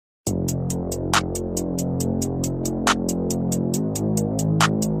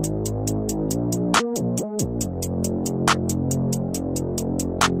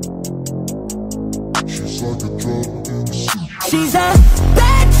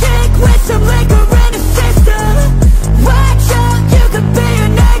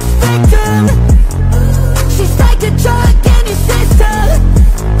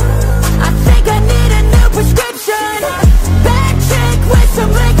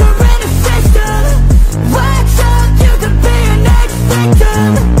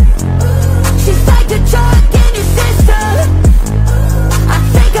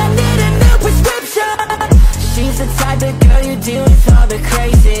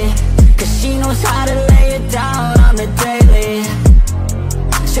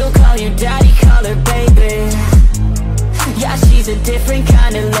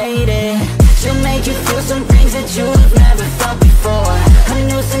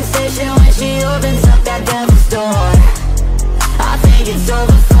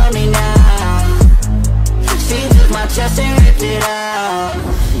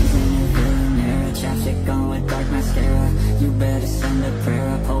send a prayer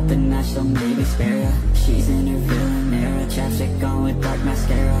up, hoping that she'll maybe spare ya. She's in her villain era, chapstick on with dark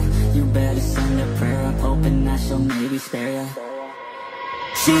mascara. You better send a prayer up, hoping that she'll maybe spare ya.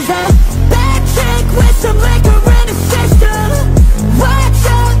 She's a bad chick with some liquor in her system. Watch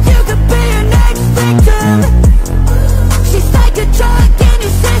out, you could be her next victim. She's like a drug in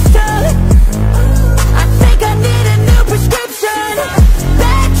your system. I think I need a new prescription.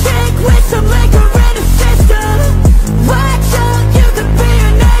 Bad chick with some liquor in her system. Watch out, you could be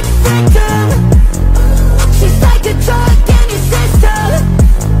her next victim. She's like a drug in your system.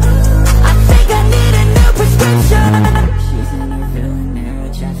 I think I need a new prescription. She's in her villain era,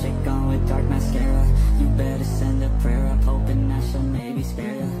 chapstick on with dark mascara. You better send a prayer up, hoping that she'll maybe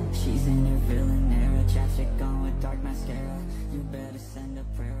spare ya. She's in her villain era, chapstick on with dark mascara. You better send a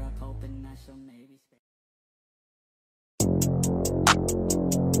prayer up, hoping that she'll maybe spare ya.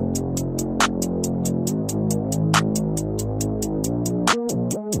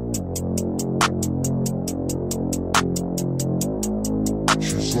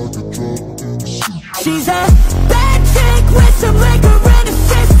 She's a bad chick with some liquor in her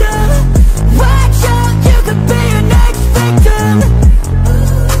system. Watch out, you could be her next victim.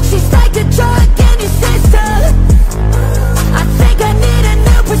 She's like a drug in your system. I think I need a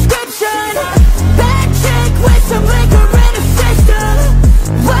new prescription. Bad chick with some liquor in her system.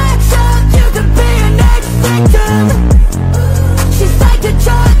 Watch out, you could be her next victim. She's like a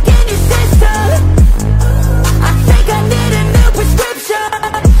drug in your system. I think I need a new prescription.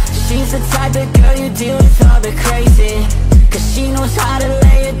 She's the type of girl you deal with all the crazy, cause she knows how to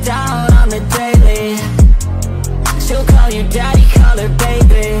lay it down on the daily. She'll call you daddy, call her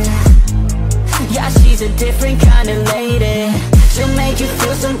baby. Yeah, she's a different kind of lady. She'll make you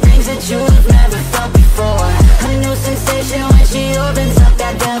feel some things that you have never felt before. A new sensation when she opens up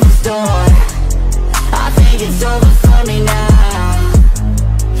that devil's door. I think it's over for me now.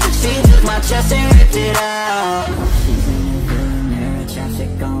 She took my chest and ripped it out. She's in her villain era,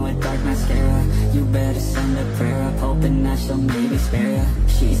 chapstick on with dark mascara. You better send a prayer up, hoping that she'll maybe spare ya.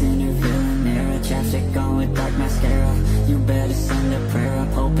 She's in her villain era, chapstick on with dark mascara. You better send a prayer up,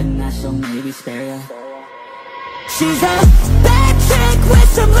 hoping that she'll maybe spare ya. She's a bad chick with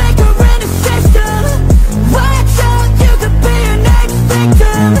some liquor in her system. Watch out, you could be her next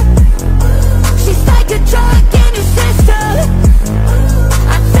victim. She's like a drug in your system.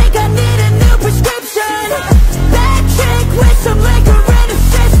 I think I need a new prescription. Bad chick with some liquor in her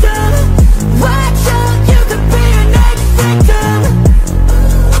system. Watch out, you could be her next victim.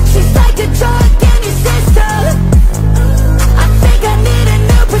 She's like a drug in your system. I think I need a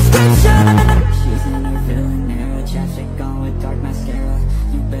new prescription. She's in her villain era, chapstick on with dark mascara.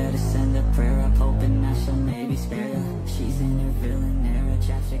 You better send a prayer up, hoping that she'll maybe spare ya. She's in her villain era,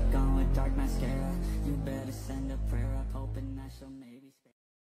 chapstick on with dark mascara. You better send a prayer up, hoping that she'll maybe spare ya.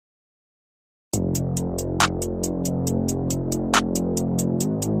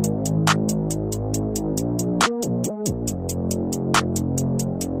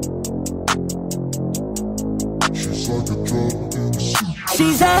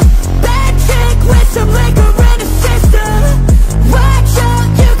 She's a bad chick with some liquor in her system. Watch out,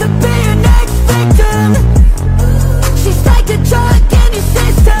 you could be her next victim. She's like a drug in your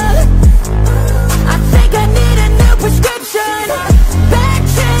system. I think I need a new prescription. Bad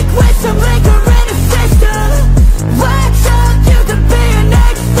chick with some liquor in her system. Watch out, you could be her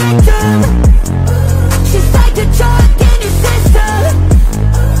next victim. She's like a drug in your system.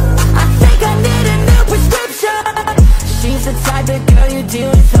 I think I need a new prescription. She's the type of girl you deal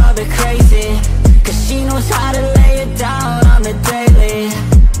with all the crazy, cause she knows how to lay it down on the daily.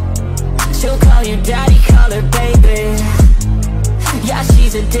 She'll call you daddy, call her baby. Yeah,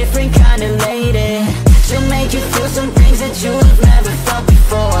 she's a different kind of lady. She'll make you feel some things that you have never felt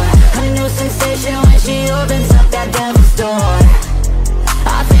before. A new sensation when she opens up that devil's door.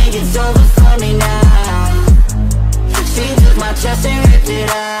 I think it's over for me now. She took my chest and ripped it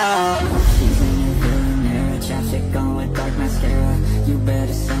out. She's in her villain era, chapstick on with dark mascara. You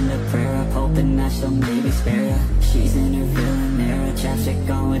better send a prayer up, hoping that she'll maybe spare ya. She's in her villain era, chapstick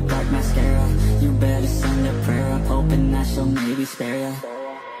on with dark mascara. You better send a prayer up, hoping that she'll maybe spare ya.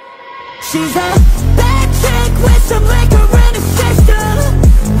 She's a bad chick with some liquor in her system.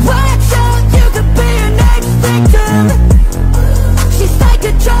 Watch out, you could be her next victim. She's like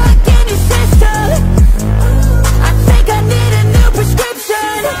a drug in your system. I think I need a new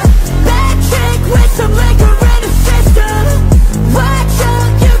prescription. Bad chick with some liquor in her system. Watch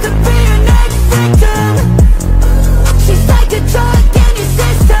out, you could be her next victim. She's like a drug in your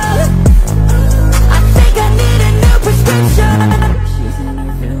system. I think I need a new prescription. She's in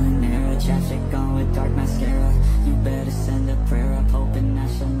her villain era, chapstick on with dark mascara. You better send a prayer up,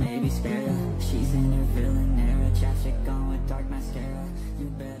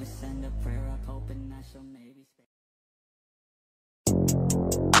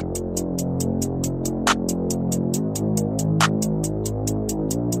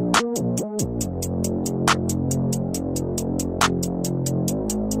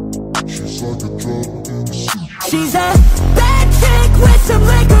 She's a bad chick with some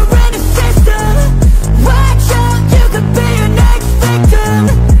liquor in her system. Watch out, you could be her next victim.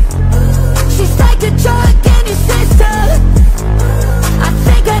 She's like a drug in your system. I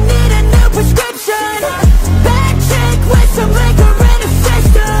think I need a new prescription. Bad chick with some liquor in her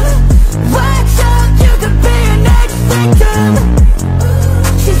system. Watch out, you could be her next victim.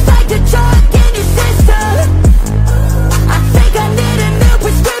 She's like a drug in your system. I think I need a new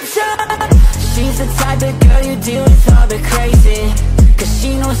prescription. She's the type of girl you deal with all the crazy, cause she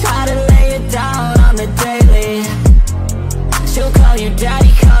knows how to lay it down on the daily. She'll call you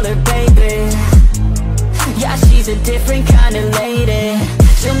daddy, call her baby. Yeah, she's a different kind of lady.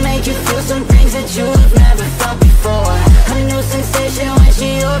 She'll make you feel some things that you have never felt before. A new sensation when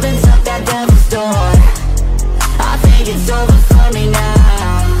she opens up that devil's door. I think it's over for me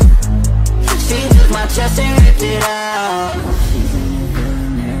now. She took my chest and ripped it out. She's in your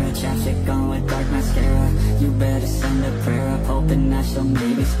villain era, chapstick on with dark mascara. You better send a prayer up, hoping that she'll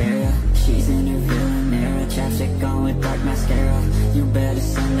maybe spare ya. She's in her villain era, chapstick on with dark mascara. You better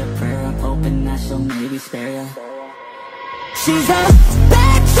send a prayer up, hoping that she'll maybe spare ya. She's a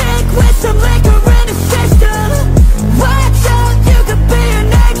bad chick with some liquor in her system. Watch out, you could be her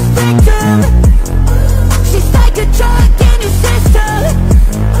next victim. She's like a drug in your system.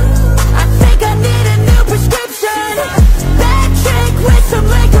 I think I need a new prescription. Bad chick with some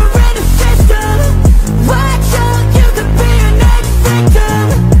liquor in her system. Watch out, you could be her next victim.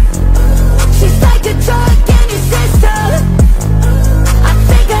 She's like a drug in your system. I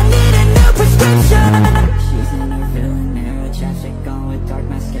think I need a new prescription. She's in her villain era, chapstick on with dark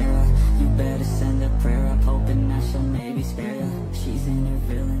mascara. You better send a prayer up, hoping that she'll maybe spare ya. She's in her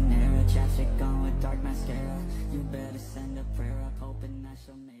villain era, chapstick on with dark mascara. You better send a prayer up, hoping that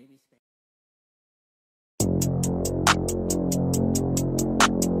she'll maybe spare ya.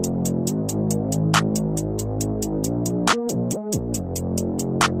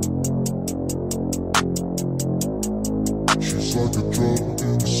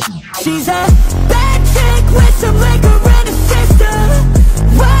 She's a bad chick with some liquor in her system.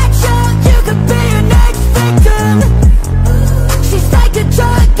 Watch out, you could be her next victim. She's like a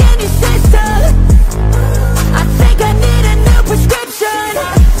drug in your system. I think I need a new prescription.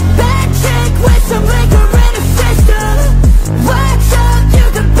 Bad chick with some liquor in her system. Watch out, you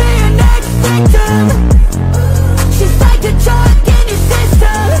could be her next victim. She's like a drug in your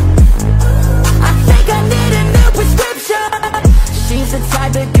system. I think I need a new prescription. She's the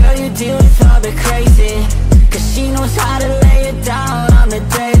type of girl you deal with all the crazy, cause she knows how to lay it down on the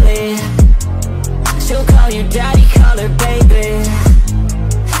daily. She'll call you daddy, call her baby.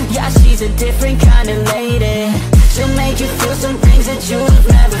 Yeah, she's a different kind of lady. She'll make you feel some things that you have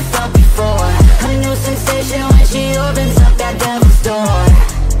never felt before. A new sensation when she opens up that devil's door.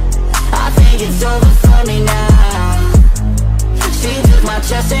 I think it's over for me now. She took my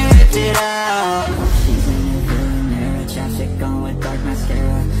chest and ripped it out. She's in your villain era, chapstick on with dark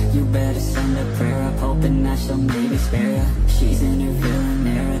mascara. You better send a prayer up, hoping that she'll maybe spare ya. She's in her villain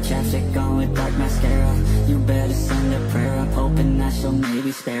era, chapstick on with dark mascara. You better send a prayer up, hoping that she'll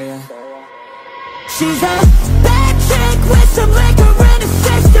maybe spare ya. She's a bad chick with some liquor in her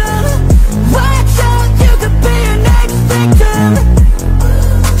system. Watch out, you could be her next victim.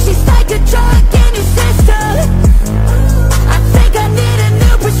 She's like a drug in your system. I think I need a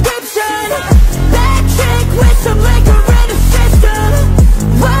new prescription. Bad chick with some liquor in her system.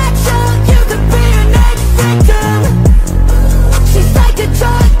 Watch out, you could be her next victim. She's like a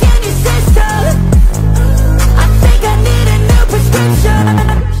drug in your system. I think I need a new prescription.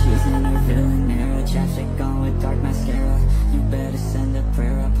 She's in her villain era, chapstick on with dark mascara. You better send a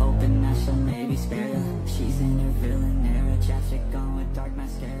prayer up, hoping that she'll maybe spare ya. She's in her villain era, chapstick on with dark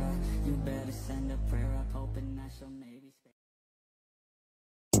mascara. You better send a prayer up, hoping that she'll maybe spare ya.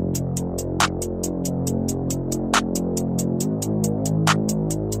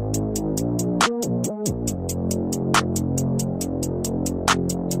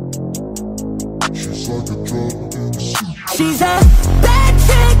 She's a bad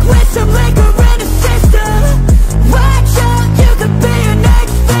chick with some liquor in her system. Watch out, you could be her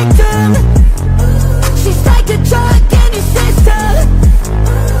next victim. She's like a drug in your system.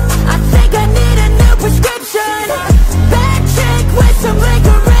 I think I need a new prescription. Bad chick with some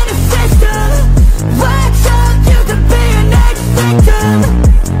liquor in her system. Watch out, you could be her next victim.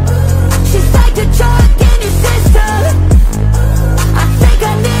 She's like a drug in your system. I think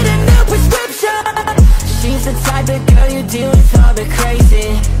I need a new prescription.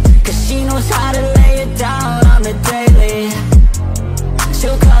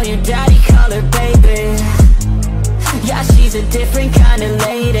 she's a different kind of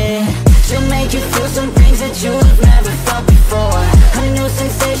lady. She'll make you feel some things that you've never felt before. A new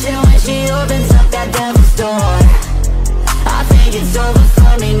sensation when she opens up that devil's door. I think it's over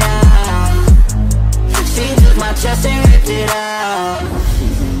for me now. She took my chest and ripped it out.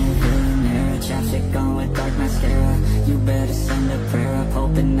 She's in her villain era, chapstick on with dark mascara. You better send a prayer up,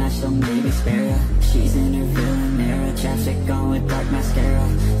 hoping that she'll maybe spare ya. She's in her villain era, chapstick on with dark mascara.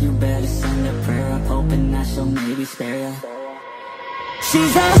 You better send a prayer up, hoping that she'll maybe spare ya.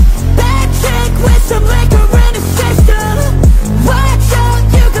 She's a bad chick with some liquor in her system. Watch out,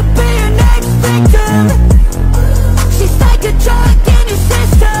 you could be her next victim. She's like a drug in your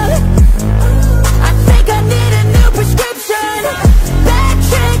system. I think I need a new prescription. Bad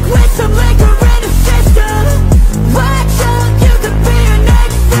chick with some liquor in her system. Watch out, you could be her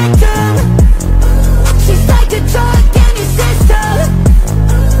next victim. She's like a drug in your system.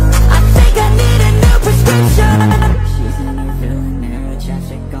 I think I need a new prescription. She's in her villain era,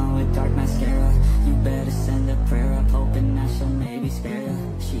 chapstick on with dark mascara. You better send a prayer up, hoping that she'll maybe spare ya.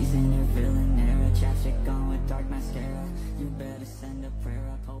 She's in her villain era, chapstick on with dark mascara. You better send a prayer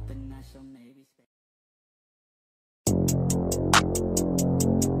up, hoping that she'll maybe spare ya.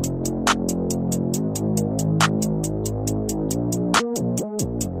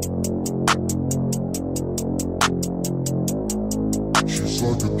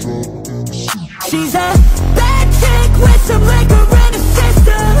 She's a bad chick with some liquor in her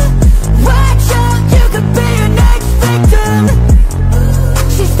system. Watch out, you could be her next victim.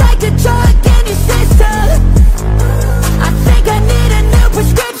 She's like a drug in your system. I think I need a new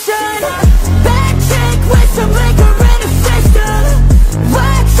prescription. Bad chick with some liquor in her system.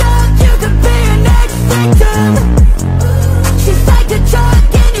 Watch out, you could be her next victim. She's like a drug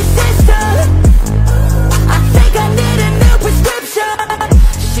in your system. I think I need a new prescription.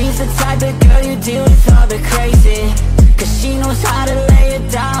 She's the type of girl you deal with all the crazy, cause she knows how to lay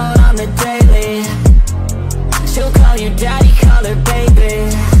it down on the daily. She'll call you daddy, call her baby.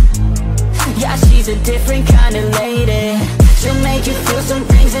 Yeah, she's a different kind of lady. She'll make you feel some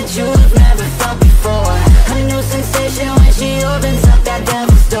things that you've never felt before. A new sensation when she opens up that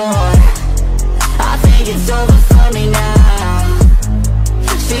devil's door. I think it's over for me now.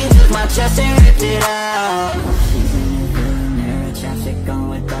 She took my chest and ripped it out. She's in her villain era, chapstick on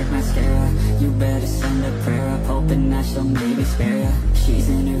with dark mascara. You better send a prayer up, hoping that she'll maybe spare ya. She's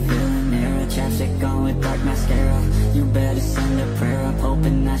in her villain era, chapstick on with dark mascara. You better send a prayer up,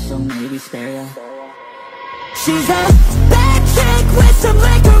 hoping that she'll maybe spare ya. She's a bad chick with some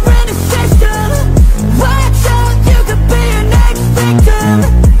liquor in her system. Watch out, you could be her next victim.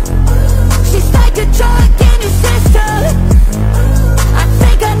 She's like a drug in your system. I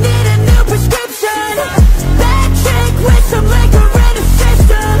think I need a new prescription. Bad chick with some liquor in her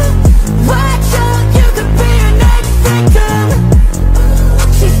system. Watch out, you could be her next victim.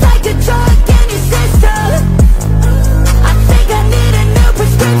 She's like a drug in your system. I think I need a new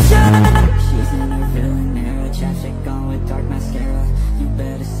prescription. She's in her villain era, chapstick on with dark mascara. You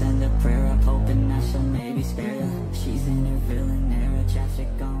better send a prayer up, hoping that she'll maybe spare ya. She's in her villain era,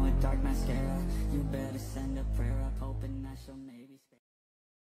 chapstick on with dark mascara. You better send a prayer up, hoping that she'll maybe spare ya.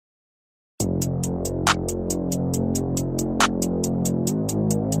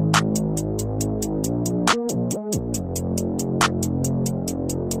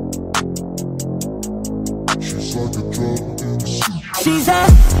 She's a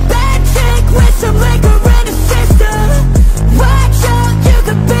bad chick with some liquor in her system. Watch out, you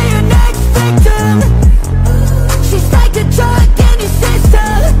could be her next victim. She's like a drug in your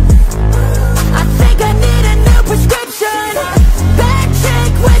system. I think I need a new prescription. Bad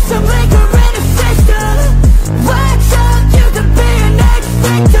chick with some liquor in her system. Watch out, you could be her next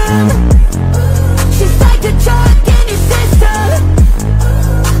victim. She's like a drug in your system.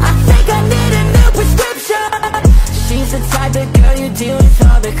 I think I need a new prescription. She's the type of girl you deal with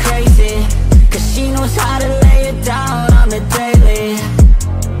all the crazy, cause she knows how to lay it down on the daily.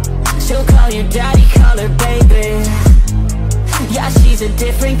 She'll call you daddy, call her baby. Yeah, she's a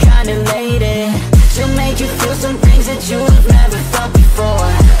different kind of lady. She'll make you feel some things that you've never felt before.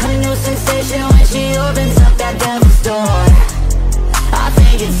 A new sensation when she opens up that devil's door. I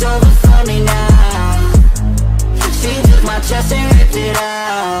think it's over for me now. She took my chest and ripped it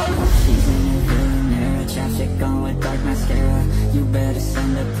out. She's in her villain era, chapstick on with dark mascara. You better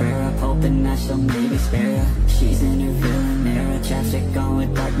send a prayer up, hoping that she'll maybe spare ya. She's in her villain era, chapstick on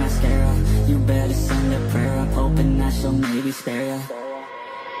with dark mascara. You better send a prayer up, hoping that she'll maybe spare ya.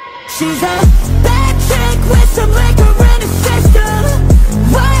 She's a bad chick with some liquor in her system.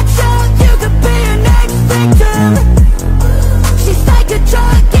 Watch out, you could be her next victim. She's like a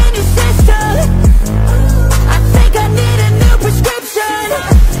drug in your system. I think I need a new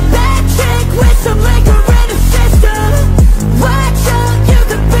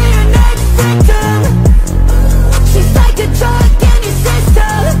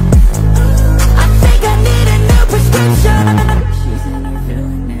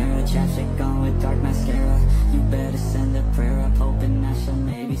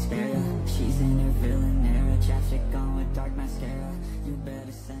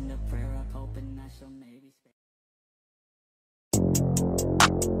send a prayer up, hoping that she'll maybe stay.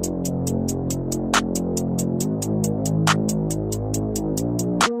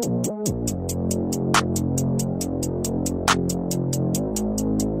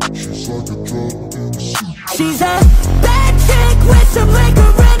 She's a bad chick with some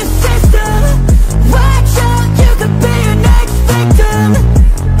liquor in her system. Watch out, you could be her next victim.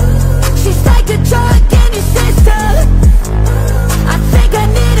 She's like a drug in your system. I think I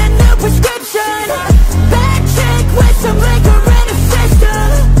need a new prescription. Bad chick with some liquor in her system.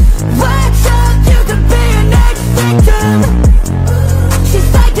 Watch out, you could be her next victim. She's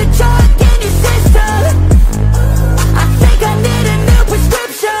like a drug in your system. I think I need a new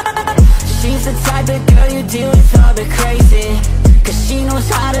prescription. She's the type of girl you deal with all the crazy, cause she knows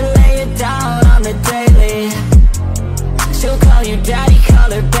how to lay it down on the daily. She'll call you daddy, call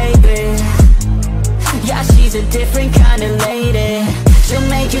her baby. Yeah, she's a different kind of lady. She'll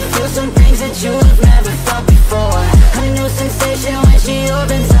make you feel some things that you have never felt before. A new sensation when she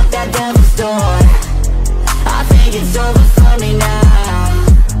opens up that devil's door. I think it's over for me now.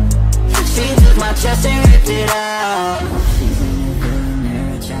 She took my chest and ripped it out. She's in her villain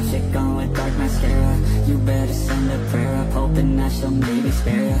era, chapstick on with dark mascara. You better send a prayer up, hoping that she'll maybe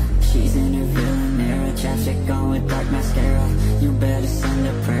spare ya. She's in her villain era, chapstick on with dark mascara. You better send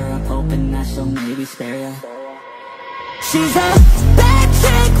a prayer up, hoping that she'll maybe spare ya. She's a bad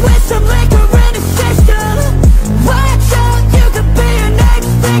chick with some liquor in her system. Watch out, you could be her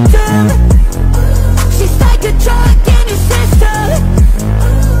next victim. She's like a drug in your system.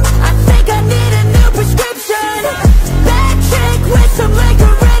 I think I need a new prescription. Bad chick with some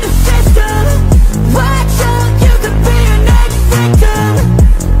liquor in her system. Watch out, you could be her next victim.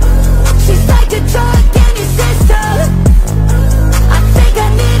 She's like a drug in your system. I think I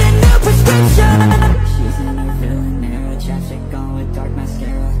need a new prescription. She's in her villain era, chapstick on with dark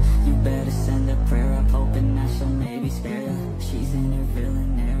mascara. You better send a prayer up, hoping that she'll maybe spare ya. She's in her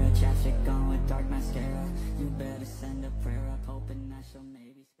villain era, chapstick on with dark mascara. You better send a prayer up, hoping that she'll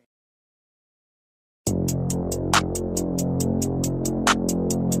maybe spare ya.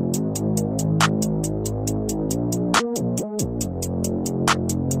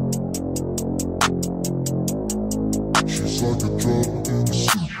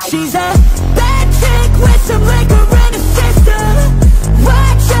 She's a bad chick with some liquor in her system.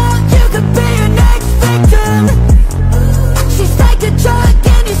 Watch out, you could be her next victim. She's like a drug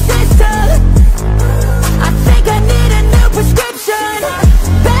in your system. I think I need a new prescription.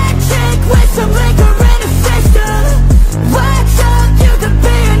 Bad chick with some liquor in her system. Watch out, you could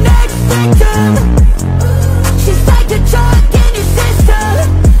be her next victim. She's like a drug in your system.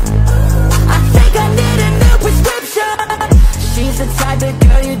 I think I need a new prescription. She's the type of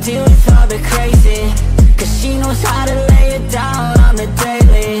girl you deal with all the crazy, cause she knows how to lay it down on the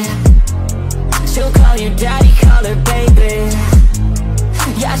daily. She'll call you daddy, call her baby.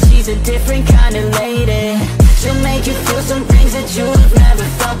 Yeah, she's a different kind of lady. She'll make you feel some things that you have never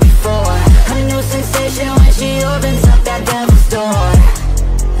felt before. A new sensation when she opens up that devil's door.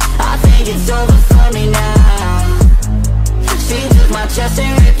 I think it's over for me now. She took my chest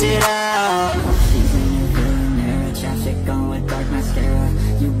and ripped it out. She's in her villain era, chapstick on with dark mascara.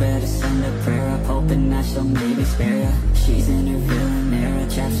 You better send a prayer up, hoping that she'll maybe spare ya. She's in her villain era,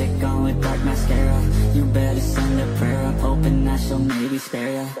 chapstick on with dark mascara. You better send a prayer up, hoping that she'll maybe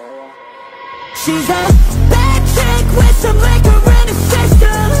spare ya. She's a bad chick with some liquor in her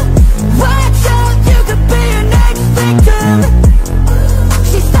system. Watch out, you could be her next victim.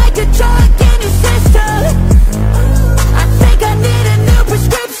 She's like a drug in your system. I think I need a new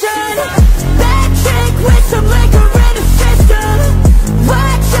prescription. Bad chick with some liquor in her system.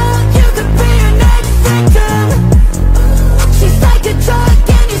 Watch out, you could be her next victim. She's like a drug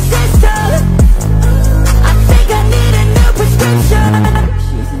in your system. I think I need a new prescription.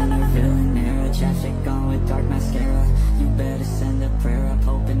 She's in her villain era, chapstick on with dark mascara. You better send a prayer up,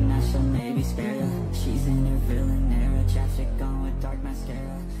 hoping that she'll maybe spare ya. She's in her villain era, chapstick on with dark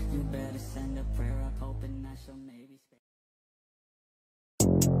mascara. You better send a prayer up, hoping that she'll maybe spare ya.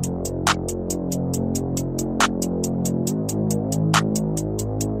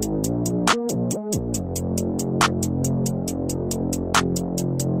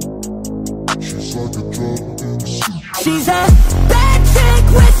 She's a bad chick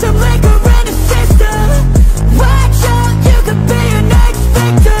with some liquor in her system. Watch out, you could be her next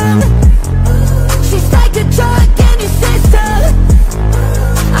victim. She's like a drug in your system.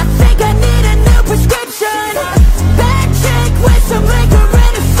 I think I need a new prescription. Bad chick with some liquor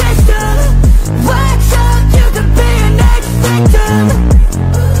in her system. Watch out, you could be her next victim.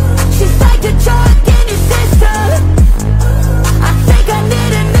 She's like a drug in your system. I think I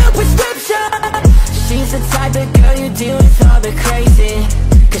need a new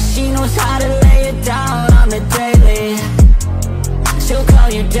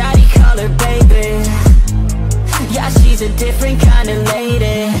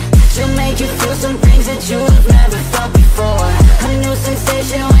lady. She'll make you feel some things that you have never felt before. A new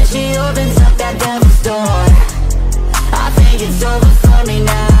sensation when she opens up that devil's door. I think it's over for me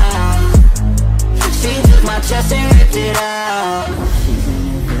now. She took my chest and ripped it out. She's in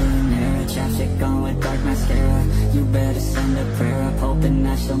her villain era, chapstick on with dark mascara. You better send a prayer up, hoping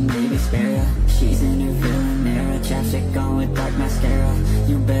that she'll maybe spare ya. She's in her villain era, chapstick on with dark mascara.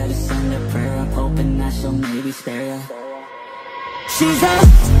 You better send a prayer up, hoping that she'll maybe spare ya. She's a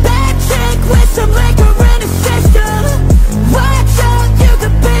bad chick with some liquor in her system. Watch out, you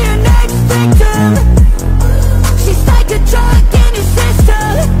could be her next victim. She's like a drug in your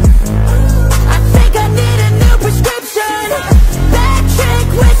system. I think I need a new prescription. Bad chick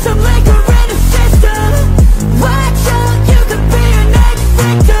with some liquor in her system. Watch out, you could be her next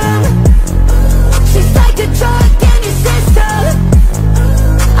victim. She's like a drug in your system.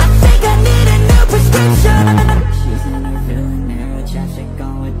 I think I need a new prescription. She's in her villain era, chapstick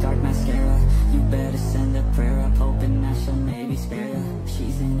on with dark mascara. You better send a prayer up, hoping that she'll maybe spare ya.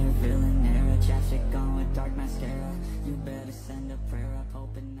 She's in her villain era, chapstick on with dark mascara. You better send a prayer up,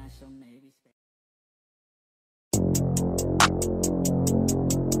 hoping that she'll maybe spare ya.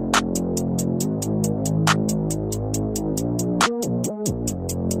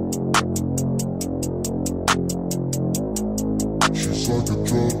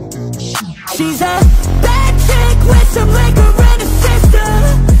 She's a bad chick with some liquor in her system.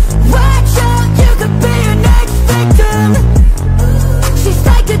 Watch out, you could be her next victim. She's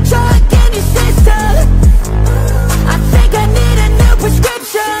like a drug in your system. I think I need a new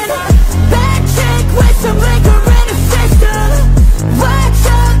prescription. Bad chick with some liquor in her system. Watch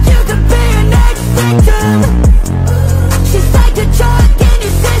out, you could be her next victim. She's like a drug in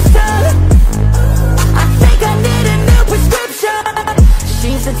your system. I think I need a new prescription.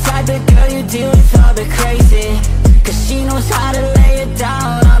 She's the type of girl you deal with all the crazy, cause she knows how to lay it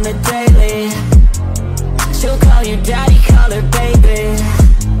down on the daily. She'll call you daddy, call her baby.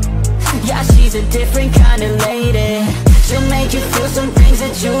 Yeah, she's a different kind of lady. She'll make you feel some things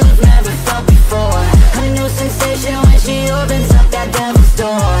that you have never felt before. A new sensation when she opens up that devil's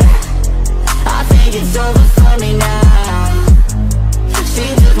door. I think it's over for me now. She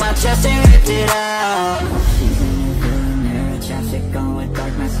took my chest and ripped it out. She's in her villain era, chapstick on with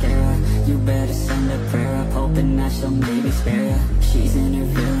dark mascara. You better send a prayer up, hoping that she'll maybe spare ya. She's in her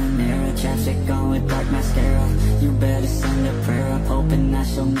villain era, chapstick on with dark mascara. You better send a prayer up, hoping that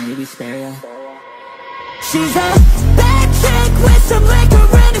she'll maybe spare ya. She's a bad chick with some liquor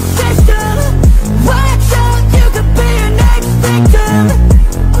in her system. Watch out, you could be her next victim.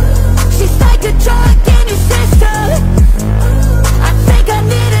 She's like a drug in your system. I think I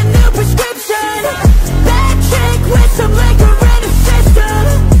need a new prescription. Bad chick with some liquor in her system.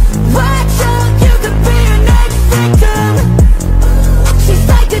 Watch out, you could be her next victim. She's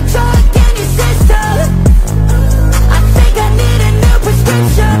like a drug in your system. I think I need a new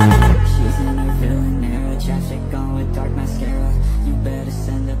prescription. She's in her villain era, chapstick on with dark mascara. You better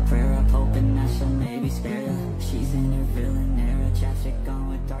send a prayer up, hoping that she'll maybe spare ya. She's in her villain era, chapstick on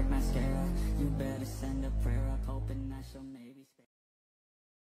with dark mascara. You better send a prayer up, hoping that she'll maybe spare ya.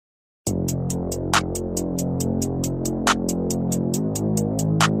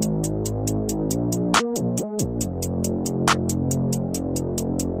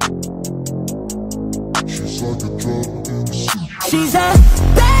 She's a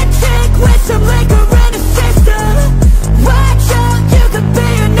bad chick with some liquor in her system. Watch out, you could be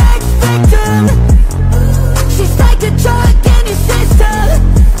her next victim. She's like a drug in your system.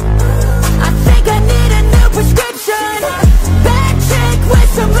 I think I need a new prescription. Bad chick with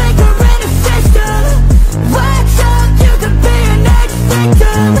some liquor in her system. Watch out, you could be her next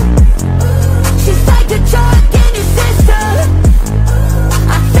victim. She's like a drug in your system.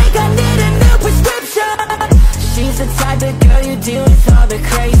 I think I need a new prescription. She's the type of girl you deal with all the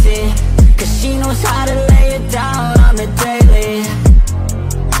crazy, cause she knows how to lay it down on the daily.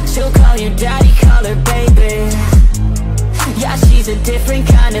 She'll call you daddy, call her baby. Yeah, she's a different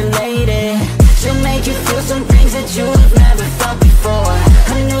kind of lady. She'll make you feel some things that you have never felt before.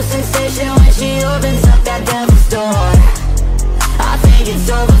 A new sensation when she opens up that devil's door. I think it's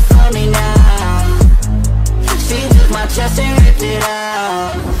over for me now. She took my chest and ripped it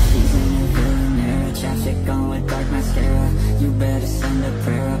out. She's in her villain era, chapstick on with dark mascara. You better send a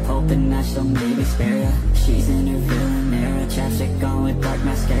prayer up, hoping that she'll maybe spare ya. She's in her villain era, chapstick on with dark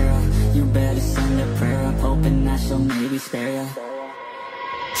mascara. You better send a prayer up, hoping that she'll maybe spare ya.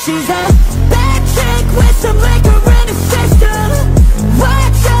 She's a bad chick with some liquor in her system.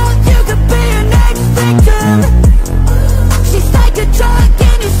 Watch out, you could be her next victim. She's like a drug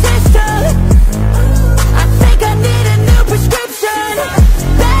in your system. I think I need a new prescription.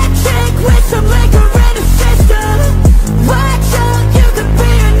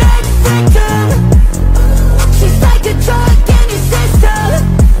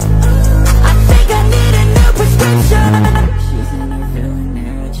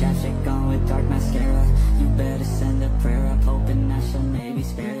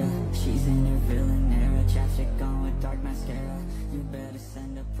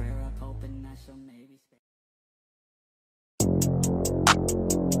 send a prayer up, hoping that she'll maybe spare.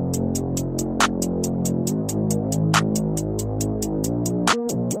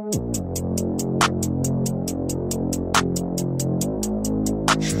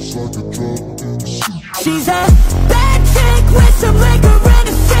 She's a bad chick with some liquor in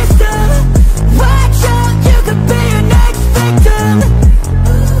her system. Watch out, you could be her next victim.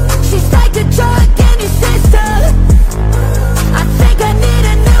 She's like a drug in your system. I think I need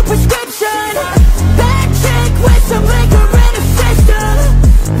a new prescription. Bad chick with some liquor in her system.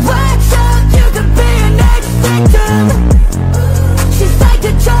 Watch out, you could be her next victim. She's like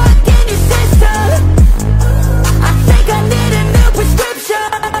a drug in your system. I think I need a new prescription.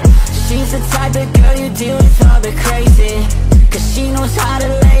 She's the type of girl you deal with all the crazy, cause she knows how to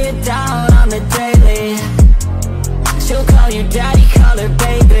lay it down on the daily. She'll call you daddy, call her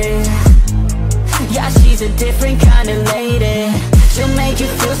baby. Yeah, she's a different kind of lady. She'll make you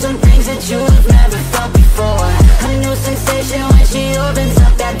feel some things that you have never felt before. A new sensation when she opens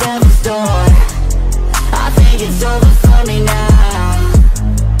up that devil's door. I think it's over for me now.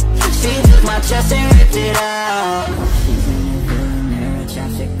 She took my chest and ripped it out. She's in her villain era,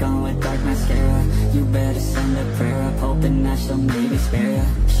 chapstick on with dark mascara. You better send a prayer up, hoping that she'll maybe spare ya.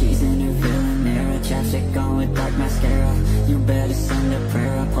 She's in her villain era, chapstick on with dark mascara. You better send a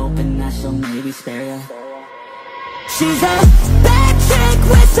prayer up, hoping that she'll maybe spare ya. She's a bad chick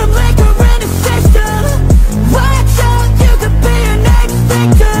with some liquor in her system. Watch out, you could be her next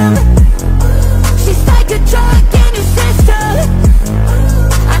victim. She's like a drug in your system.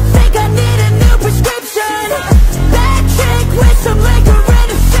 I think I need a new prescription. Bad chick with some liquor in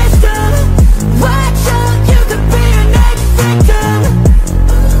her system. Watch out, you could be her next victim.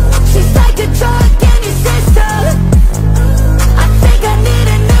 She's like a drug in your system. I think I need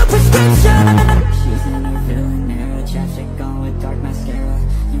a new prescription. She's in her villain era, chapstick on with dark mascara.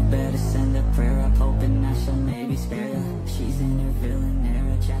 You better send a prayer up, hoping that she'll maybe spare ya. She's in her villain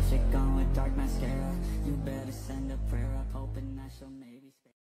era, chapstick on with dark mascara. You better send a prayer up, hoping that she'll maybe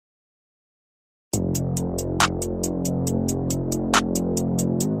spare ya.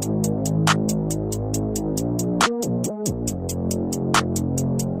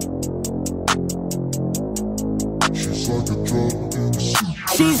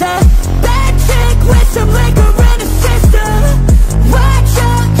 She's a bad chick with some liquor in her system. Watch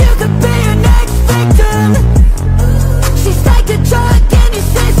out, you could be her next victim. She's like a drug in your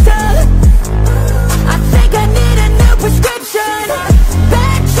system. I think I need a new prescription.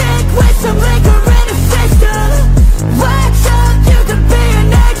 Bad chick with some liquor in her system. Watch out, you could be her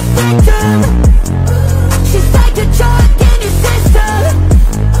next victim. She's like a drug in your system.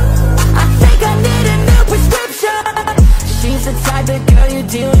 I think I need a new prescription. She's the type of girl you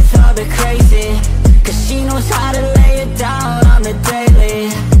deal with all the crazy, cause she knows how to lay it down on the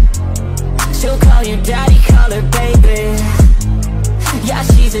daily. She'll call you daddy, call her baby. Yeah,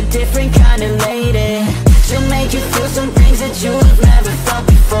 she's a different kind of lady. She'll make you feel some things that you have never felt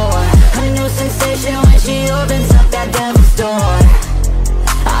before. A new sensation when she opens up that devil's door.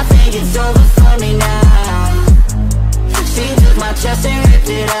 I think it's over for me now. She took my chest and ripped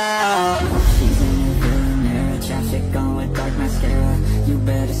it out. She's in her villain era, chapstick on with dark mascara. You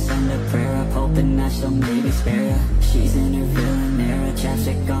better send a prayer up, hoping that she'll maybe spare ya. She's in her villain era,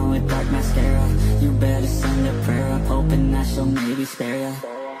 chapstick on with dark mascara. You better send a prayer up, hoping that she'll maybe spare ya.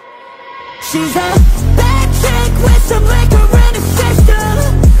 She's a bad chick with some liquor in her system.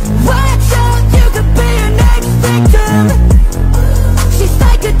 Watch out, you could be her next victim. She's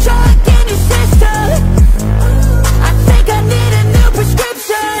like a drug in your system. I think I need a new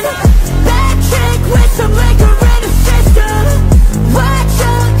prescription. Bad chick with some liquor in her system. Watch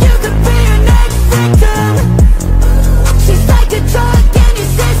out, you could be her next victim. She's like a drug in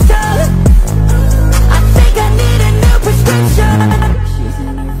your system. I think I need a new prescription. She's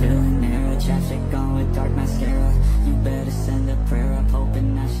in her villain era, chapstick on with dark mascara. You better send a prayer up,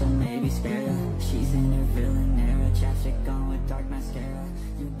 hoping that she'll maybe spare ya. She's in her villain era, chapstick on with dark mascara.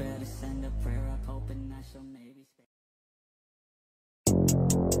 You better send a prayer up, hoping that she'll maybe spare ya.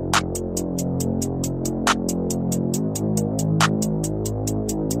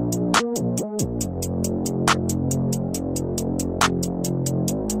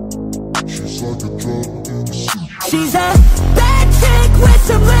 She's a bad chick with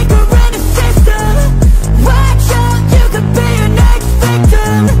some liquor in her system. Watch out, you could be her next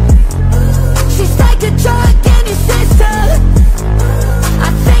victim. She's like a drug in your system. I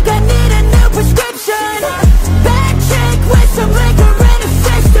think I need a new prescription.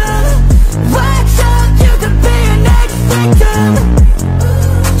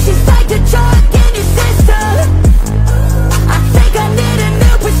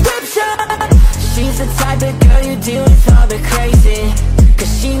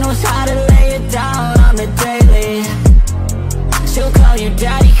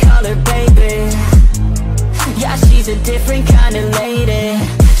 different kind of lady.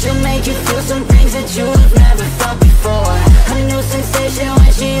 She'll make you feel some things that you've never felt before. A new sensation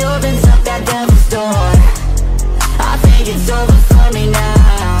when she opens up that devil's door. I think it's over for me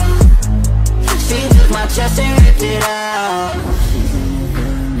now. She took my chest and ripped it out. She's in her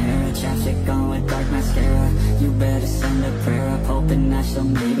villain era, chapstick on with dark mascara. You better send a prayer up, hoping that she'll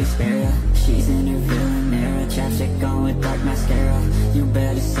maybe spare ya. She's in her villain era, chapstick on with dark mascara. You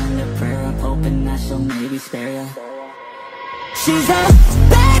better send a prayer up, hoping that she'll maybe spare ya. She's a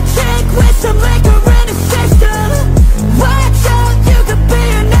bad chick with some liquor in her system. Watch out, you could be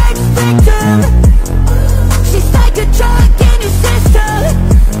her next victim. She's like a drug in your system.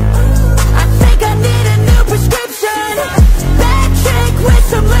 I think I need a new prescription. Bad chick with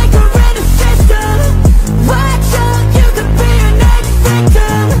some liquor in her system. Watch out, you could be her next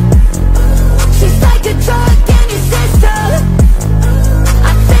victim. She's like a drug in your system.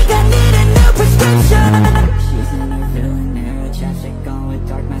 I think I need a new prescription. She's in her villain era, chapstick on with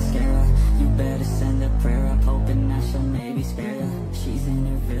dark mascara. You better send a prayer up, hoping that she'll maybe spare ya. She's in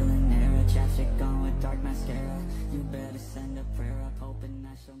her villain era, chapstick on with dark mascara. You better send a prayer up, hoping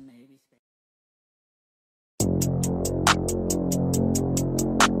that she'll maybe spare ya.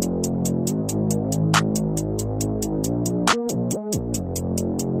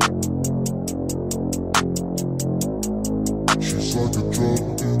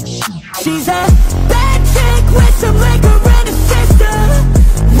 She's a bad chick with some liquor in her system.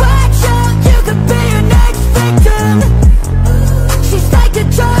 Watch out, you could be her next victim. She's like a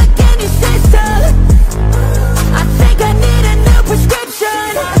drug in your system. I think I need a new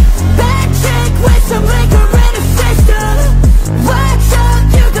prescription. Bad chick with some liquor in her system. Watch out,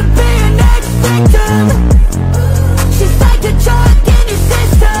 you could be her next victim. She's like a drug in your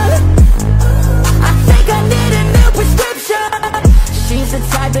system. I think I need a new prescription. She's the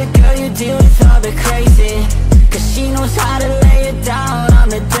type of girl you deal with all the crazy, cause she knows how to lay it down on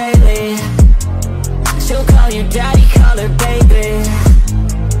the daily. She'll call you daddy, call her baby.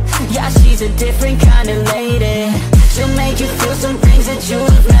 Yeah, she's a different kind of lady. She'll make you feel some things that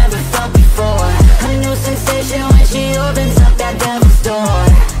you've never felt before. A new sensation when she opens up that devil's door.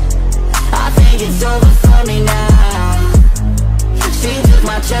 I think it's over for me now. She took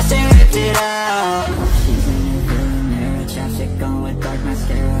my chest and ripped it out. She's in her villain era, chapstick on with dark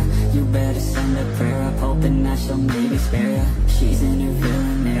mascara. You better send a prayer up, hoping that she'll maybe spare ya. She's in her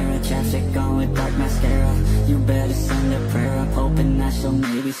villain era, chapstick on with dark mascara. You better send a prayer up, hoping that she'll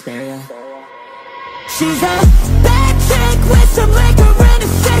maybe spare ya. She's a bad chick with some liquor in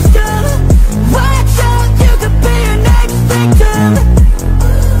her system. Watch out, you could be her next victim.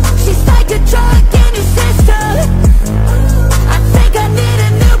 She's like a drug in your system. I think I need a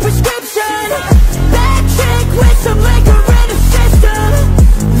new prescription. Bad chick with some liquor in her system.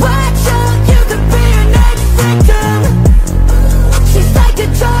 Watch out, you could be her next victim. She's like a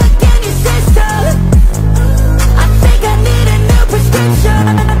drug in your system. I think I need a new prescription.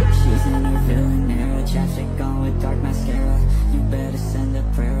 She's in her villain era, chapstick on with dark mascara. You better send a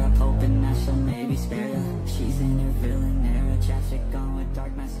prayer up, hoping that she'll maybe spare ya. She's in her villain era, chapstick on with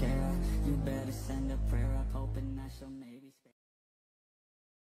dark mascara. You better send a prayer up, hoping that she'll maybe spare ya.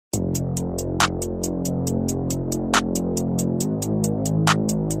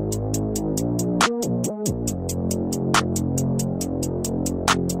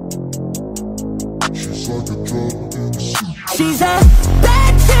 She's a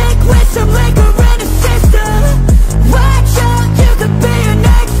bad chick with some liquor in her system. Watch out, you could be her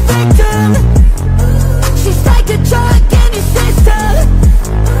next victim. She's like a drug in your system.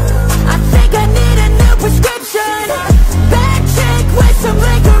 I think I need a new prescription. Bad chick with some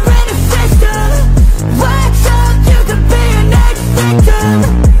liquor in her system. Watch out, you could be her next victim.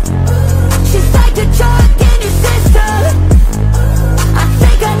 She's like a drug in your system. I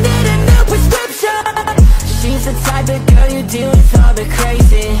think I need a new prescription. She's the type of girl you deal with all the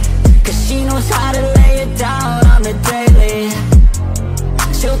crazy, cause she knows how to lay it down on the daily.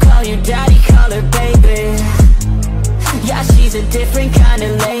 She'll call you daddy, call her baby. Yeah, she's a different kind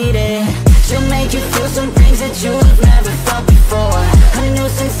of lady. She'll make you feel some things that you've never felt before. A new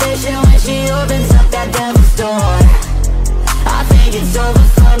sensation when she opens up that devil's door. I think it's over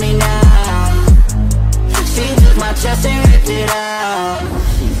for me now. She took my chest and ripped it out.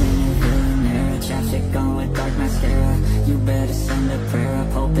 She's in her villain era, chapstick on with dark mascara. You better send a prayer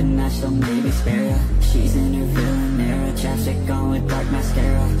up, hoping that she'll maybe spare ya. She's in her villain era, chapstick on with dark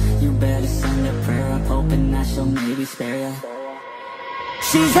mascara. You better send a prayer up, hoping that she'll maybe spare ya.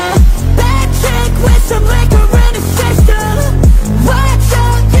 She's a bad chick with some liquor in her system. Watch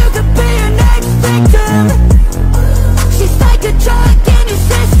out, you could be her next victim. She's like a drug in your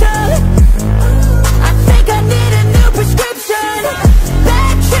system. I think I need a new prescription.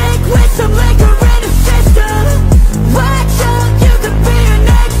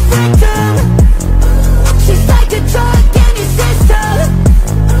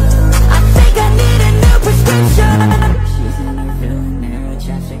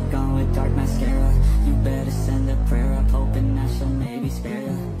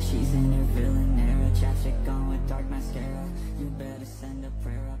 send a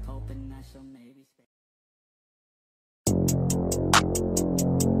prayer up, hoping that she'll maybe stay.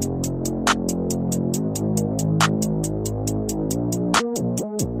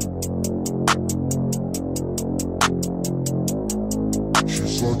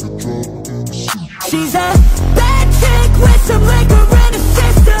 She's like a drug in the sea. She's a bad chick with some liquor in her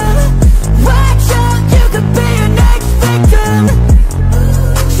system. Watch out, you could be her next victim.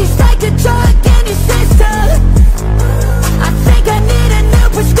 She's like a drug in your system. I think I need a new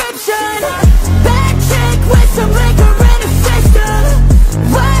prescription. Bad chick with some liquor in her system.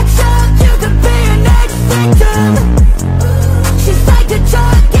 Watch out, you could be her next victim. She's like a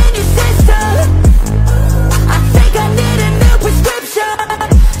drug in your system. I think I need a new prescription.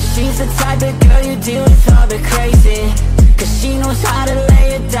 She's the type of girl you deal with all the crazy, cause she knows how to lay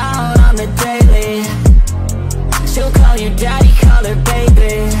it down on the daily. She'll call you daddy, call her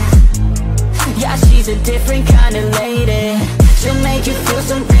baby. Yeah, she's a different kind of lady. She'll make you feel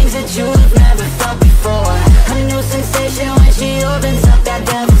some things that you have never felt before. A new sensation when she opens up that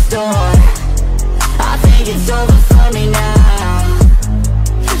devil's door. I think it's over for me now.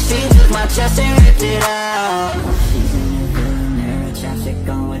 She took my chest and ripped it out. She's in your villain era, chapstick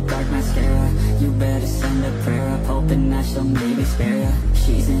on with dark mascara. You better send a prayer up, hoping that she'll maybe spare ya.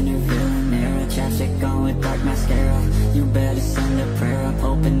 She's in her villain era, chapstick on with dark mascara. You better send a prayer up,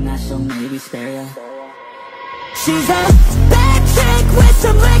 hoping that she'll maybe spare ya. She's a bad chick with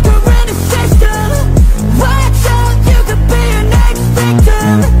some liquor in her system. Watch out, you could be her next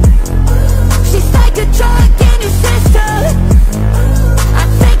victim. She's like a drug in your system. I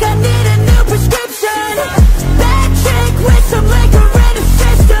think I need a new prescription. Bad chick with some liquor in her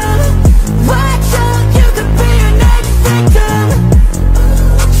system. Watch out, you could be her next victim.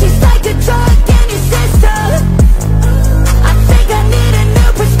 She's like a drug in your system. I think I need a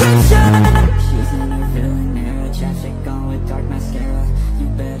new prescription. She's in her villain era, chapstick on with dark mascara. You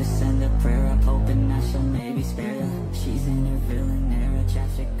better send a prayer up, hoping that she'll maybe spare ya. She's in her villain era,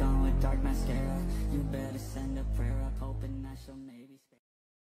 chapstick on with dark mascara. You better send a prayer up, hoping that she'll maybe spare ya.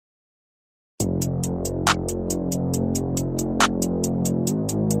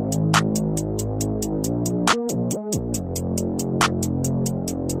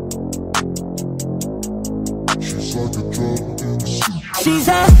 She's like a drug in the sea. She's a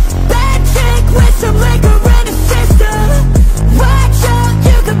bad chick with some liquor in her system. Watch out,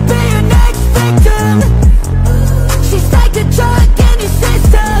 you could be her next victim. She's like a drug in your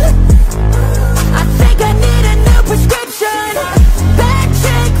system. I think I need a new prescription. Bad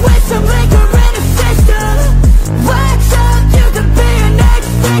chick with some liquor in her system. Watch out, you could be her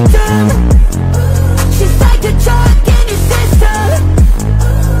next victim. She's like a drug in your system.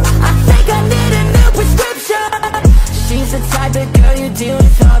 I think I need a new prescription. She's the type of girl you deal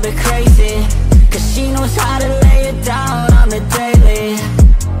with all the crazy, cause she knows how to lay it down on the daily.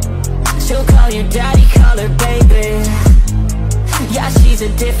 She'll call you daddy, call her baby. Yeah, she's a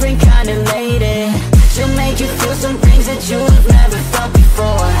different kind of lady. She'll make you feel some things that you have never felt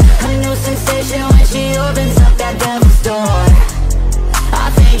before. A new sensation when she opens up that devil's door.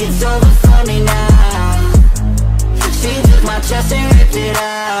 I think it's over for me now. She took my chest and ripped it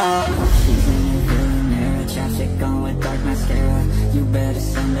out. She's in her villain era, chapstick on with dark mascara. You better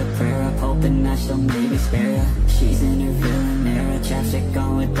send a prayer up, hoping that she'll maybe spare ya. She's in her villain era, chapstick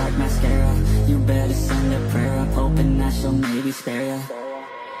on with dark mascara. You better send a prayer up, hoping that she'll maybe spare ya.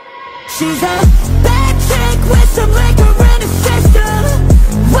 She's a bad chick with some liquor in her system.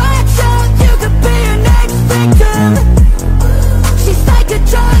 Watch out, you could be her next victim. She's like a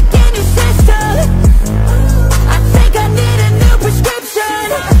drug in your system. I think I need a new prescription.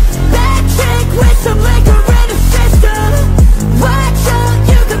 Bad chick with some liquor in her system. Watch out,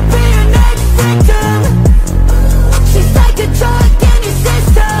 you could be her next victim. She's like a drug in your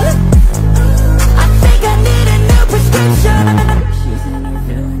system. I think I need a new prescription. She's in her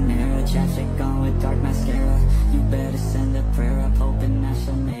villain era, chapstick on with dark mascara. You better send a prayer up, hoping that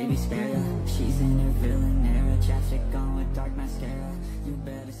she'll maybe spare ya. She's in her villain era, chapstick on with dark mascara. You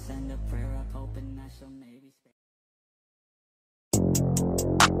better send a prayer up, hoping that she'll maybe spare ya.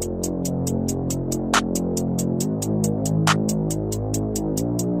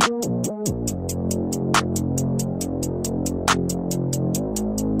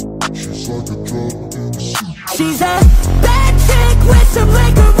 She's like a drug in the sea. She's a bad chick with some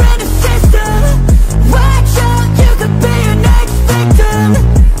liquor in her system. Watch out, you could be her next victim.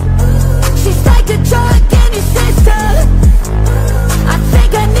 She's like a drug in your system. I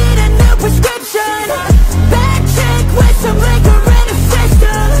think I need a new prescription. Bad chick with some liquor in her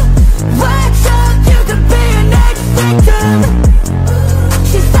system. Watch out, you could be her next victim.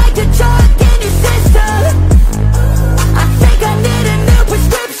 She's like a drug in your system. I think I need a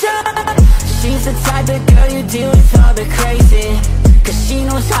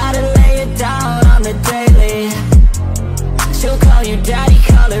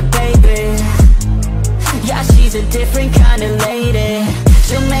color, baby. Yeah, she's a different kind of lady.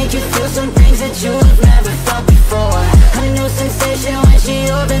 She'll make you feel some things that you've never felt before. A new sensation when she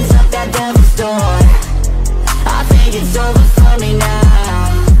opens up that devil's door. I think it's over for me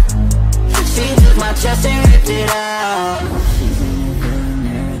now. She took my chest and ripped it out. She's in her villain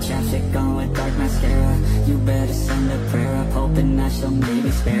era, chapstick on with dark mascara. You better send a prayer up, hoping that she'll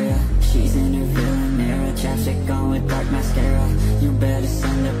maybe spare ya. She's in her villain era, chapstick on with dark mascara. You better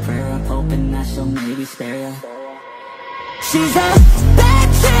send a prayer up, hoping that she'll maybe spare ya. She's a bad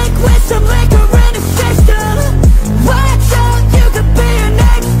chick with some liquor in her system. Watch out, you could be her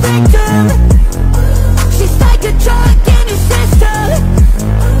next victim. She's like a drug in your system.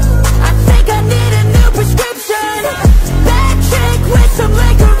 I think I need a new prescription. Bad chick with some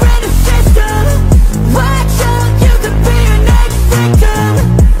liquor in her system. Watch out, you could be her next victim.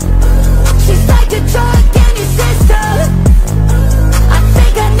 She's like a drug in your system. I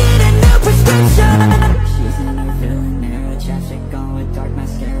think I need a new prescription. She's in her villain era, chapstick on with dark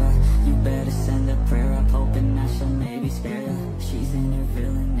mascara. You better send a prayer up, hoping that she'll maybe spare ya. She's in her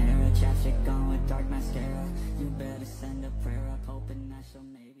villain era, chapstick on with dark mascara. You better send a prayer up, hoping that she'll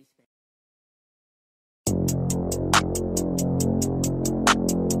maybe spare ya.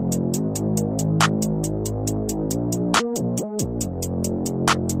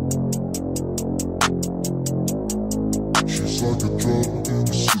 She's like a drug in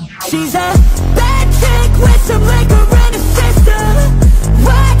the soup. She's a bad chick with some liquor in her system.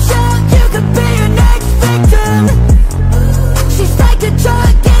 Watch out, you could be her next victim. She's like a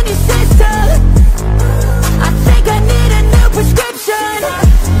drug in your system. I think I need a new prescription.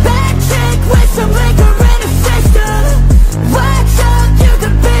 Bad chick with some liquor in her system. Watch out, you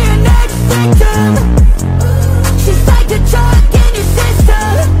could be her next victim. She's like a drug in your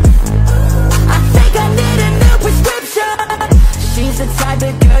system. I think I need a new prescription. She's the type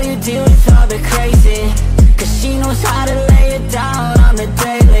of girl you deal with all the crazy, cause she knows how to lay it down on the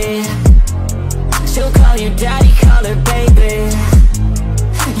daily. She'll call you daddy, call her baby.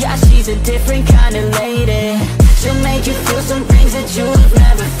 Yeah, she's a different kind of lady. She'll make you feel some things that you've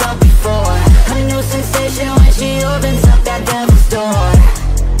never felt before. A new sensation when she opens up that devil's door.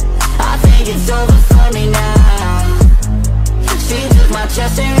 I think it's over for me now. She took my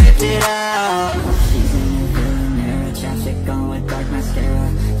chest and ripped it out. She's in her villain era, chapstick on with dark mascara.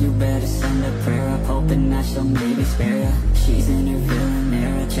 You better send a prayer up, hoping that she'll maybe spare ya. She's in her villain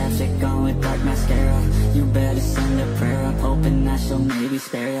era, chapstick on with dark mascara. You better send a prayer up, hoping that she'll maybe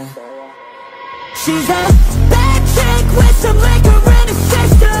spare ya. She's a bad chick with some liquor in her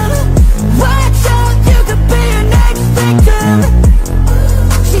system. Watch out, you could be her next victim.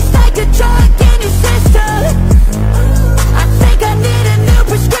 She's like a drug in your system. I think I need a new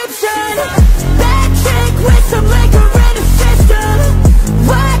prescription. Bad chick with some liquor in her system.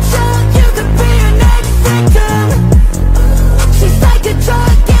 Watch out, you could be her next victim. She's like a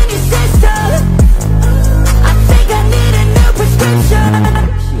drug in your system. I think I need a new prescription.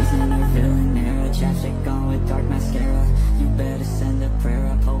 She's in her villain era, chapstick on with dark mascara. You better send a prayer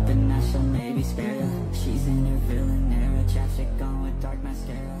up, hoping that she'll maybe spare ya. She's in her villain era, chapstick on with dark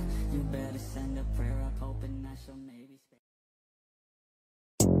mascara. You better send a prayer up, hoping that she'll maybe spare ya.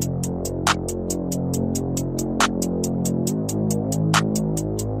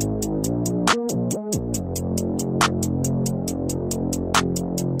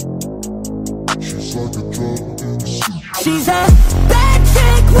 She's like a drug in the soup. She's a bad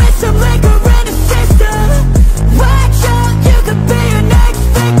chick with some liquor in her system. Watch out, you could be her next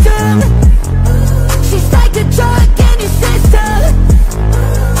victim. She's like a drug in your system.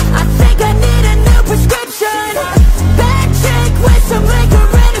 I think I need a new prescription. Bad chick with some liquor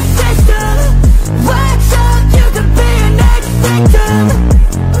in her system. Watch out, you could be her next victim.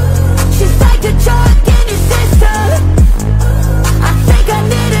 She's like a drug in your system. I think I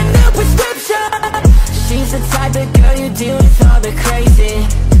need a new prescription. She's the type of girl you deal with all the crazy,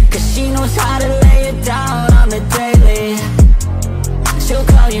 cause she knows how to lay it down on the daily. She'll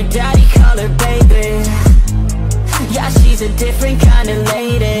call you daddy, call her baby. Yeah, she's a different kind of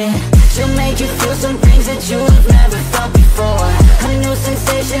lady. She'll make you feel some things that you've never felt before. A new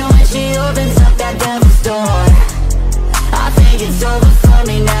sensation when she opens up that devil's door. I think it's over for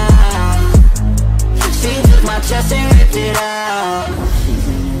me now. She took my chest and ripped it out. She's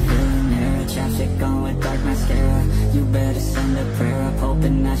in her villain era, chapstick on with dark mascara. You better send a prayer up,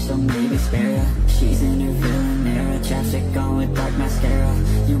 hoping that she'll maybe spare ya. She's in her villain era, chapstick on with dark mascara.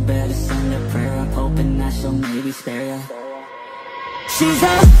 You better send a prayer up, hoping that she'll maybe spare ya. She's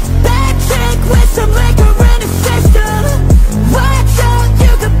a bad chick with some liquor in her system. Watch out,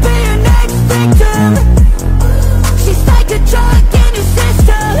 you could be her next victim. She's like a drug in your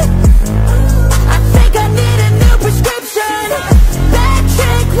system.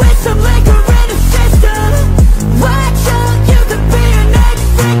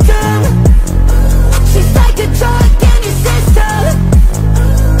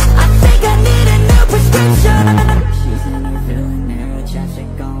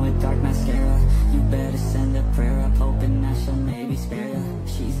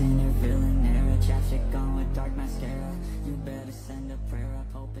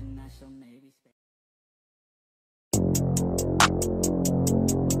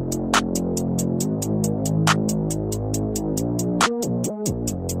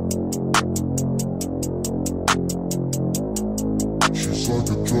 She's like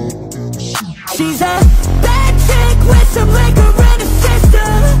a drug in the soup. She's a bad chick with some liquor in her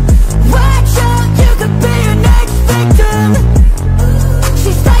system. Watch out, you could be her next victim.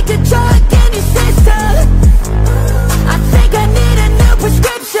 She's like a drug in your system. I think I need a new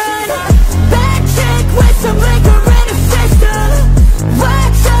prescription. Bad chick with some liquor in her system.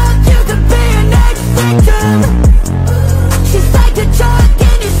 Watch out, you could be her next victim. She's like a drug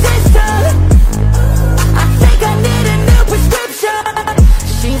in your system. I think I need a new prescription.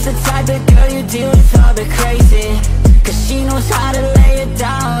 She's the type of girl you deal with all the crazy, cause she knows how to lay it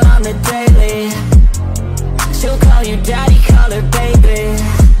down on the daily. She'll call you daddy, call her baby.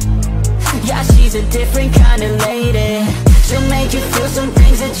 Yeah, she's a different kind of lady. She'll make you feel some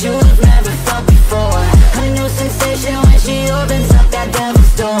things that you've never felt before. A new sensation when she opens up that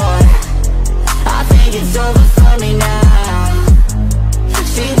devil's door. I think it's over for me now.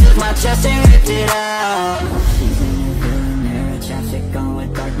 She took my chest and ripped it out. She's in her villain era, chapstick on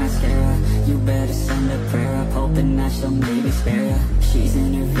with dark mascara. You better send a prayer up, hoping that she'll maybe spare ya. She's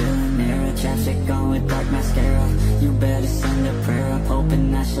in her villain era, chapstick on with dark mascara. You better send a prayer up,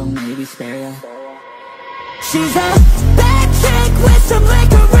 hoping that she'll maybe spare ya. She's a bad chick with some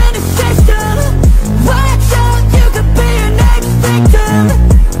liquor in her system. Watch out, you could be her next victim.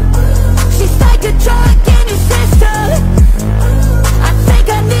 She's like a drug in your system. I think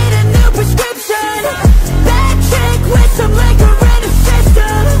I need a new prescription. Bad chick with some liquor in her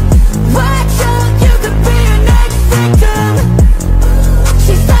system. Watch out, you could be her next victim.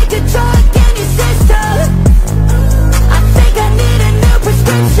 She's like a drug in your system. I think I need a new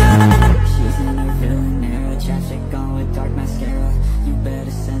prescription. She's in her villain era, chapstick on with dark mascara. You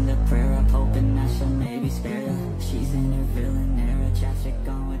better send a prayer up, hoping that she'll maybe spare ya. She's in her villain era, chapstick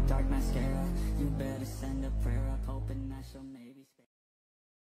on with dark mascara. You better send a prayer up, hoping that she'll maybe spare ya.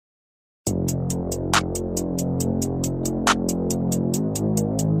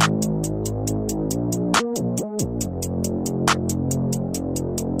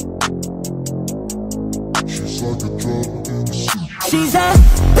 She's like a drug in the soup. She's a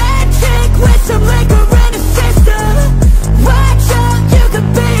bad chick with some liquor in her system. Watch out, you could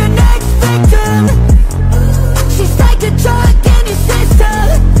be her next victim. She's like a drug in your system.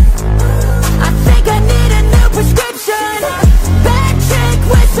 I think I need a new prescription. Bad chick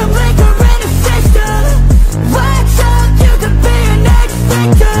with some liquor in her system. Watch out, you could be her next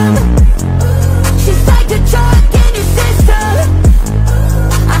victim. She's like a drug in your system.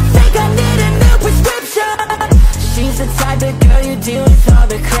 I think I need a new prescription. She's the type of girl you deal with all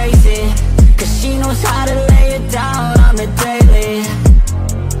the crazy, cause she knows how to lay it down on the daily.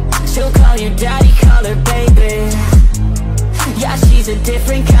 She'll call you daddy, call her baby. Yeah, she's a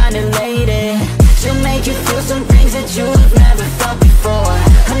different kind of lady. She'll make you feel some things that you've never felt before.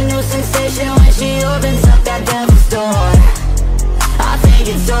 A new sensation when she opens up that devil's door. I think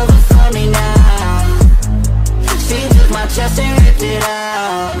it's over for me now. She took my chest and ripped it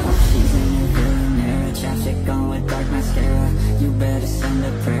out. She's in her villain era, chapstick on with dark mascara. You better send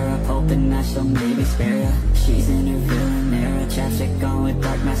a prayer up, hoping that she'll maybe spare ya. She's in her villain era, chapstick on with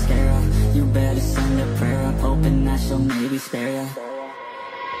dark mascara. You better send a prayer up, hoping that she'll maybe spare ya.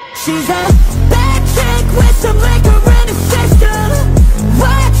 She's a bad chick with some liquor in her system.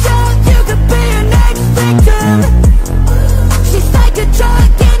 Watch out, you could be her next victim. She's like a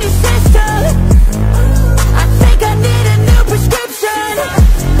drug in your system. I think I need a new prescription.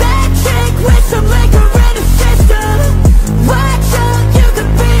 Bad chick with some liquor in her system. Watch out, you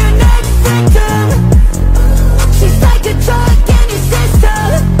could be her next victim. She's like a drug in your system.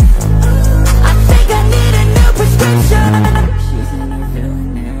 I think I need a new prescription. She's in her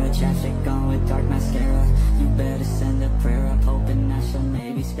villain era, chapstick on with dark mascara. You better send a prayer up, hoping that she'll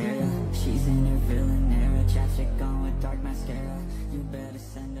maybe spare ya. She's in her villain era, chapstick on with dark mascara. You better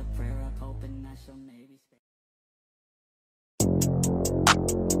send a prayer up, hoping that she'll maybe spare ya.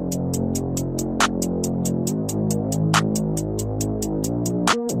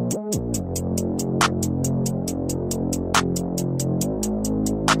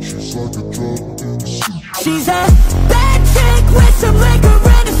 She's like a drug in the soup. She's a bad chick with some liquor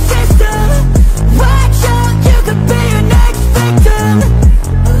in her system. Watch out, you could be her next victim.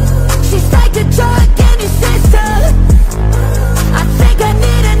 She's like a drug in your system. I think I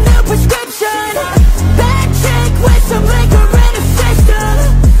need a new prescription. Bad chick with some liquor in her system.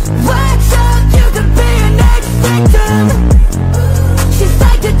 Watch out, you could be her next victim. She's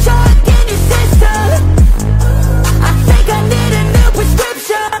like a drug in your system. I think I need a new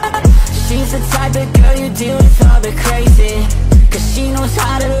prescription. She's the type of girl you deal with all the crazy, cause she knows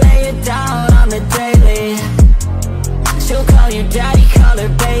how to lay it down on the daily. She'll call you daddy, call her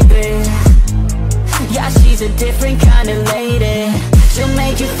baby. Yeah, she's a different kind of lady.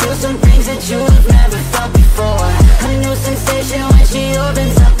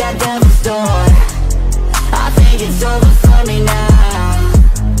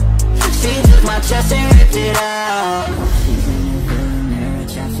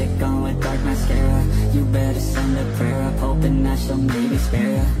 hoping that she'll maybe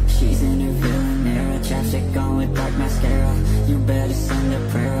spare ya. She's in her villain era, chapstick on with dark mascara. You better send a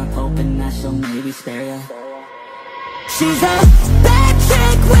prayer up, hoping that she'll maybe spare ya. She's a bad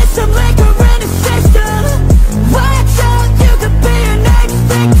chick with some liquor in her system. Watch out, you could be her next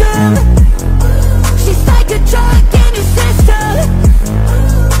victim. She's like a drug in your system.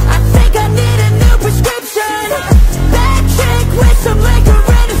 I think I need a new prescription. Bad chick with some liquor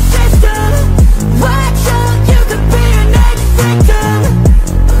in her system. Watch out, you could be her next victim.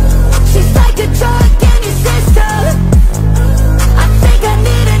 She's like a drug in your system. I think I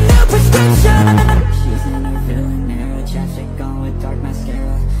need a new prescription. She's in her villain era, chapstick on with dark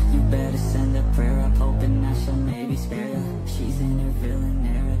mascara. You better send a prayer up, hoping that she'll maybe spare ya. She's in her villain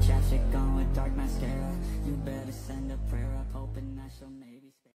era, chapstick on with dark mascara. You better send a prayer up, hoping that she'll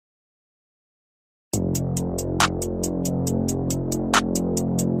maybe spare ya.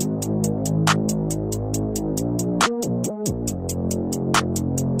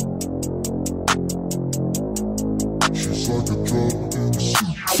 She's like a drug in soup.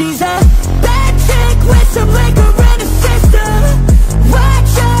 She's a bad chick with some liquor in her system.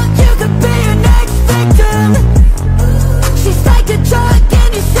 Watch out, you could be her next victim. She's like a drug in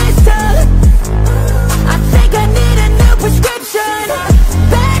your system. I think I need a new prescription.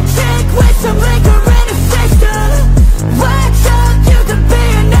 Bad chick with some liquor in her system. Watch out, you could be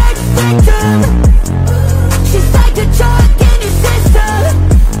her next victim. She's like a drug in your system.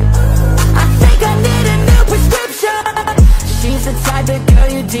 I think I need a new prescription. She's the type of girl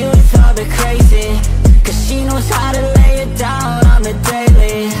you deal with all the crazy, cause she knows how to lay it down on the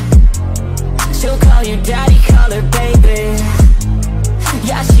daily. She'll call you daddy, call her baby.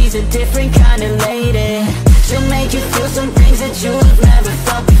 Yeah, she's a different kind of lady. She'll make you feel some things that you've never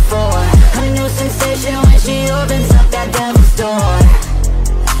felt before. A new sensation when she opens up that devil's door.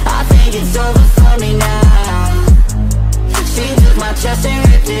 I think it's over for me now. She took my chest and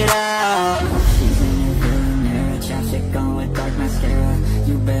ripped it out. She's in her villain era, chapstick on with dark mascara.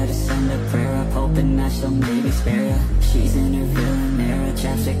 You better send a prayer up, hoping that she'll maybe spare ya. She's in her villain era,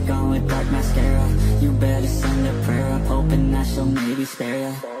 chapstick on with dark mascara. You better send a prayer up, hoping that she'll maybe spare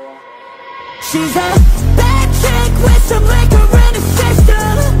ya. She's a bad chick with some liquor in her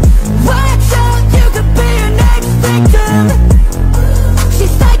system. Watch out, you could be her next victim.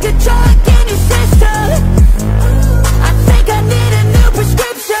 She's like a drug in your system. I think I need a new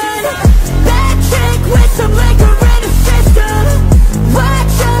prescription. Bad chick with some liquor in her system.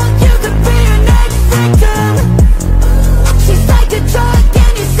 Watch out, you could be her next victim. She's like a drug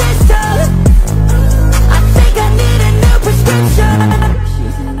in your system. I think I need a new prescription.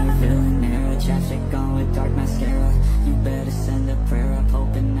 She's in her villain era, chapstick on with dark mascara. You better send a prayer up,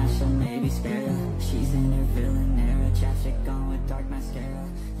 hoping that she'll maybe spare ya. She's in her villain era, chapstick on with dark mascara.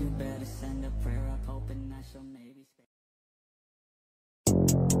 You better send a prayer up, hoping that she'll maybe spare ya.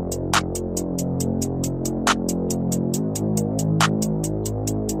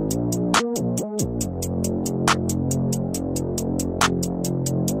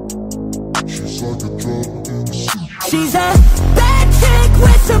 She's like a drug in soup. She's a bad chick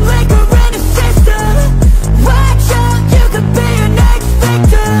with some liquor in her system. Watch out, you could be her next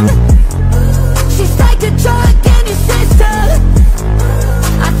victim. She's like a drug in your system.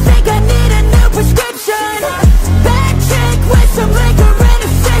 I think I need a new prescription. Bad chick with some liquor in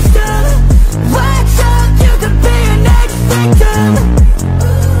her system. Watch out, you could be her next victim.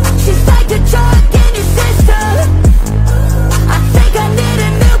 She's like a drug in your system. I think I need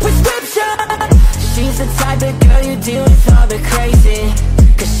a new prescription. She's the type of girl you deal with all the crazy,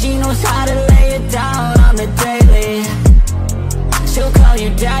 cause she knows how to lay it down on the daily. She'll call you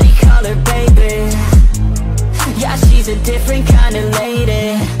daddy, call her baby. Yeah, she's a different kind of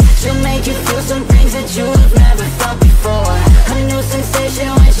lady. She'll make you feel some things that you've never felt before. A new sensation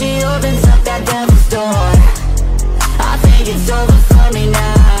when she opens up that devil's door. I think it's over for me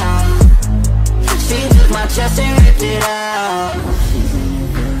now. She took my chest and ripped it out. She's in her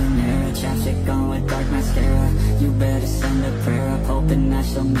villain era, chapstick on with dark mascara. You better send a prayer up, hoping that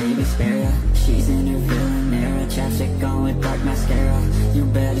she'll maybe spare ya. She's in her villain era, chapstick on with dark mascara. You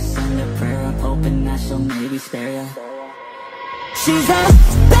better send a prayer up, hoping that she'll maybe spare ya. She's a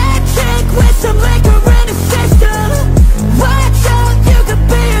bad chick with some liquor in her system.